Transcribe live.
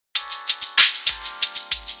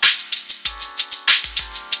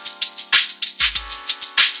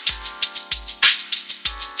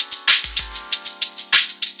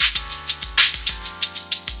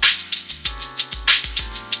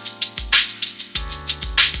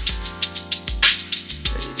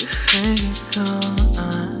You think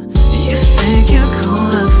you're cool,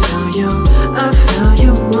 I feel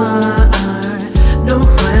you more.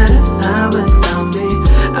 Nowhere to hide without me,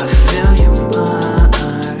 I feel you more.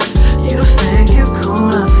 You think you're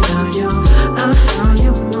cool, I feel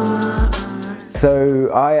you more. So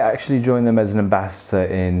I actually joined them as an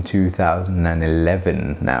ambassador in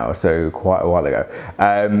 2011 now, so quite a while ago.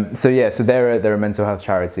 So they're a mental health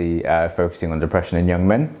charity focusing on depression in young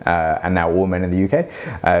men and now all men in the UK.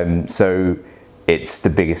 So it's the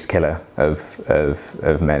biggest killer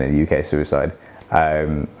of men in the UK, suicide.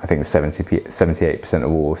 I think 78%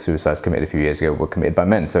 of all suicides committed a few years ago were committed by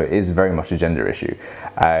men, so it is very much a gender issue.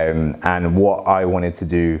 And what I wanted to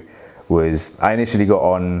do was, I initially got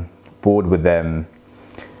on board with them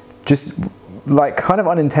just like kind of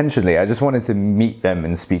unintentionally. I just wanted to meet them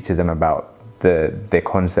and speak to them about the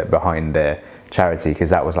concept behind their charity, because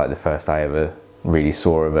that was like the first I ever really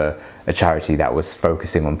saw of a charity that was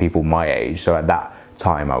focusing on people my age. So at that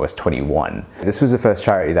time I was 21. This was the first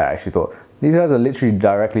charity that I actually thought, these guys are literally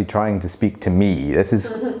directly trying to speak to me. This is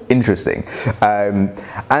interesting.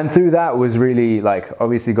 And through that was really like,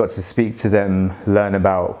 obviously got to speak to them, learn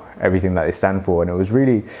about everything that they stand for. And it was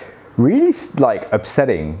really like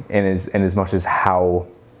upsetting in as much as how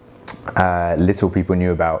little people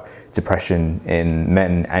knew about depression in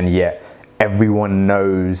men, and yet everyone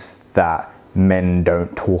knows that men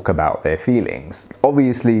don't talk about their feelings.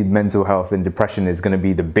 Obviously mental health and depression is going to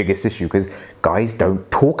be the biggest issue because guys don't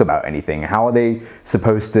talk about anything. How are they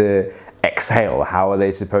supposed to exhale? How are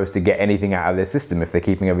they supposed to get anything out of their system if they're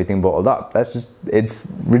keeping everything bottled up? That's just, it's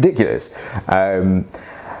ridiculous. And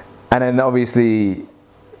then obviously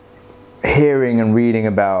hearing and reading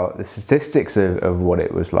about the statistics of what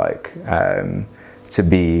it was like to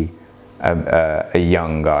be a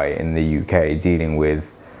young guy in the UK dealing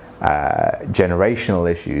with generational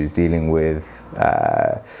issues, dealing with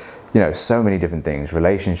so many different things,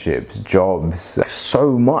 relationships, jobs,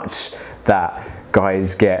 so much that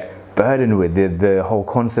guys get burdened with. The whole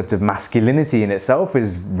concept of masculinity in itself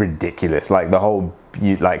is ridiculous. Like the whole,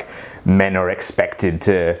 men are expected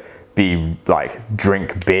to be like,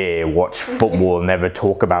 drink beer, watch football, never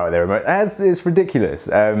talk about their emotions. It's ridiculous.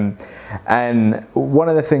 And one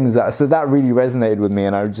of the things that really resonated with me,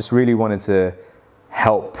 and I just really wanted to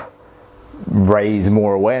help raise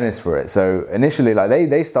more awareness for it. So initially, like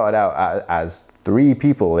they started out as 3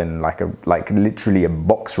 people in like literally a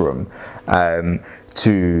box room,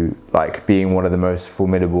 to like being one of the most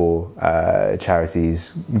formidable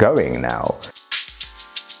charities going now.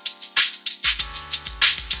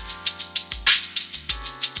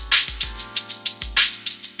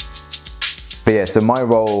 But yeah, so my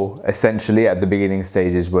role essentially at the beginning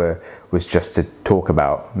stages was just to talk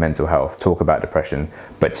about mental health, talk about depression,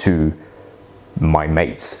 but to my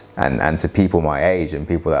mates and to people my age and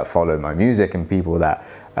people that follow my music and people that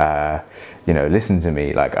listen to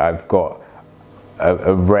me. Like I've got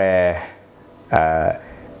a rare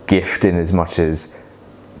gift in as much as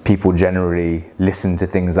people generally listen to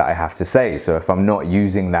things that I have to say. So if I'm not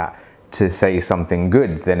using that to say something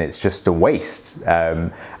good, then it's just a waste.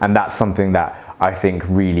 And that's something that I think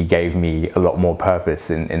really gave me a lot more purpose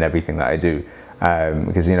in everything that I do.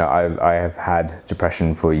 Because I have had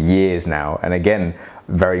depression for years now, and again,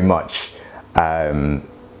 very much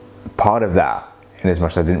part of that, in as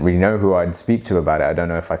much as I didn't really know who I'd speak to about it. I don't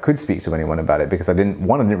know if I could speak to anyone about it because I didn't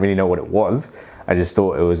really know what it was. I just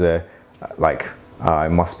thought it was I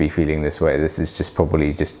must be feeling this way. This is just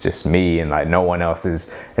probably just me, and like no one else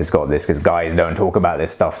has got this because guys don't talk about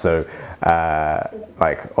this stuff. So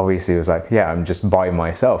obviously it was like, yeah, I'm just by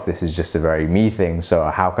myself. This is just a very me thing. So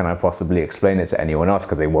how can I possibly explain it to anyone else,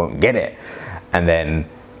 because they won't get it? And then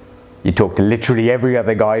you talk to literally every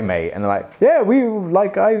other guy, mate, and they're like, yeah,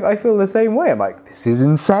 I feel the same way. I'm like, this is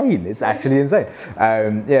insane. It's actually insane.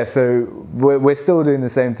 Yeah, so we're still doing the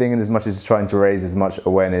same thing, and as much as trying to raise as much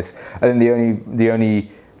awareness. I think the only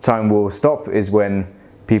time we'll stop is when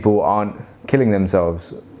people aren't killing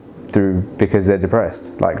themselves because they're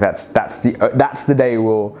depressed. Like that's the day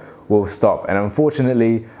we'll stop. And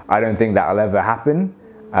unfortunately, I don't think that'll ever happen.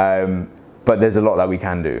 But there's a lot that we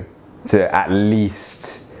can do to at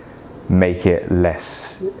least make it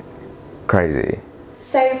less crazy.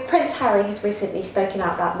 So Prince Harry has recently spoken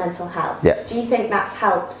out about mental health. Yeah. Do you think that's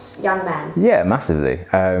helped young men? Yeah, massively.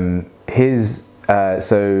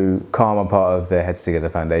 So Calm are part of the Heads Together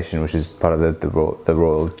Foundation, which is part of the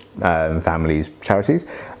royal family's charities.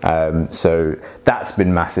 So that's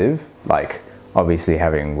been massive. Like obviously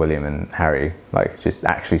having William and Harry just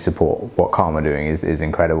actually support what Calm are doing is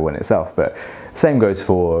incredible in itself. But same goes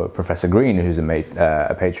for Professor Green, who's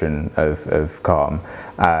a patron of Calm.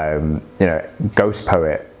 Ghost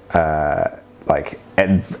poet like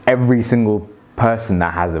every single person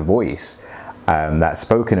that has a voice that's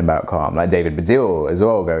spoken about Calm, like David Baddiel as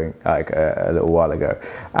well, going like a little while ago.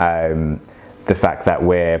 The fact that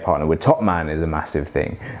we're partnered with Top Man is a massive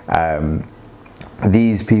thing.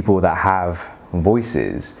 These people that have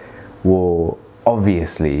voices will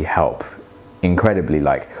obviously help incredibly,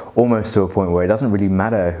 like almost to a point where it doesn't really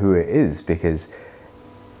matter who it is, because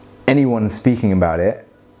anyone speaking about it,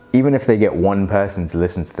 even if they get one person to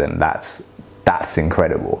listen to them, that's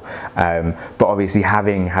incredible. But obviously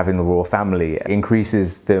having the royal family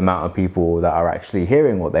increases the amount of people that are actually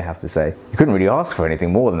hearing what they have to say. You couldn't really ask for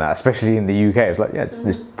anything more than that, especially in the UK. It's like, yeah, it's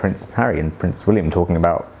just Prince Harry and Prince William talking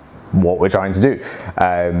about what we're trying to do.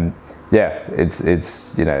 Yeah,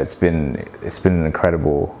 it's you know, it's been an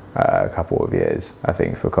incredible couple of years, I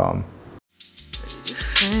think, for Calm.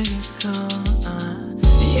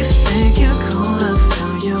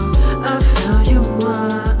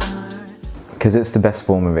 Because it's the best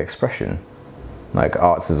form of expression. Like,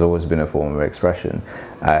 arts has always been a form of expression,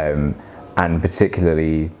 and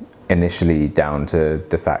particularly initially down to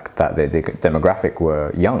the fact that the demographic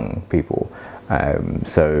were young people.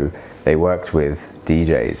 So they worked with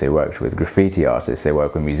DJs, they worked with graffiti artists, they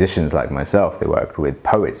worked with musicians like myself, they worked with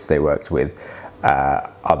poets, they worked with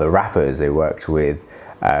other rappers, they worked with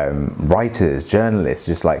writers, journalists,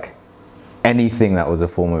 just like anything that was a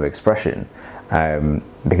form of expression.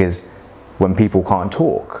 Because when people can't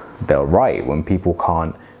talk, they'll write. When people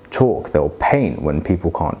can't talk, they'll paint. When people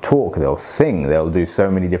can't talk, they'll sing. They'll do so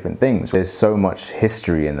many different things. There's so much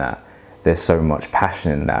history in that. There's so much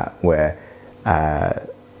passion in that, where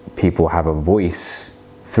people have a voice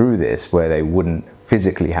through this where they wouldn't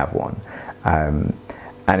physically have one.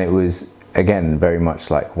 And it was, again, very much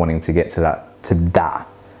like wanting to get to that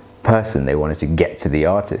person. They wanted to get to the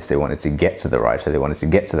artist. They wanted to get to the writer. They wanted to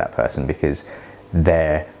get to that person, because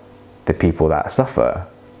they're the people that suffer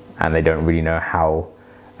and they don't really know how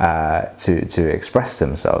to express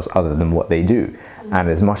themselves other than what they do. And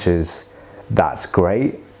as much as that's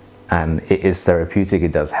great and it is therapeutic,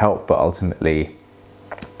 it does help, but ultimately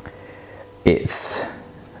it's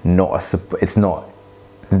not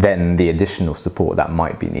then the additional support that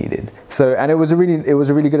might be needed. So, and it was a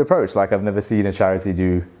really good approach. Like, I've never seen a charity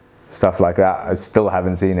do stuff like that. I still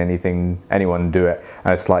haven't seen anyone do it,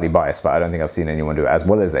 and I'm slightly biased, but I don't think I've seen anyone do it as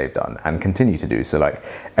well as they've done and continue to do. So like,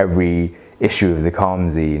 every issue of the Calm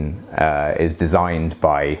zine is designed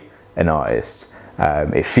by an artist.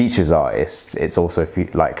 It features artists. It's also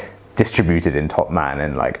like distributed in Top Man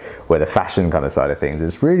and like where the fashion kind of side of things.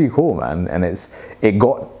 It's really cool, man, and it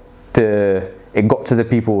got to the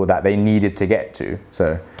people that they needed to get to.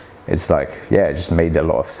 So it's like, yeah, it just made a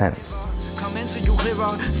lot of sense. Coming to you clearer,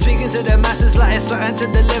 speaking to the masses like it's something to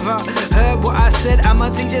deliver. Heard what I said, I'm a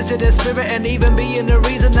teacher to the spirit, and even being the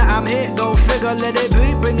reason that I'm here. Go figure, let it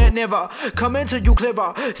be, bring it nearer. Coming to you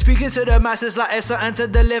clearer, speaking to the masses like it's something to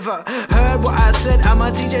deliver. Heard what I said, I'm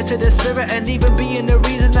a teacher to the spirit, and even being the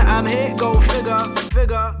reason that I'm here. Go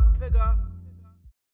figure.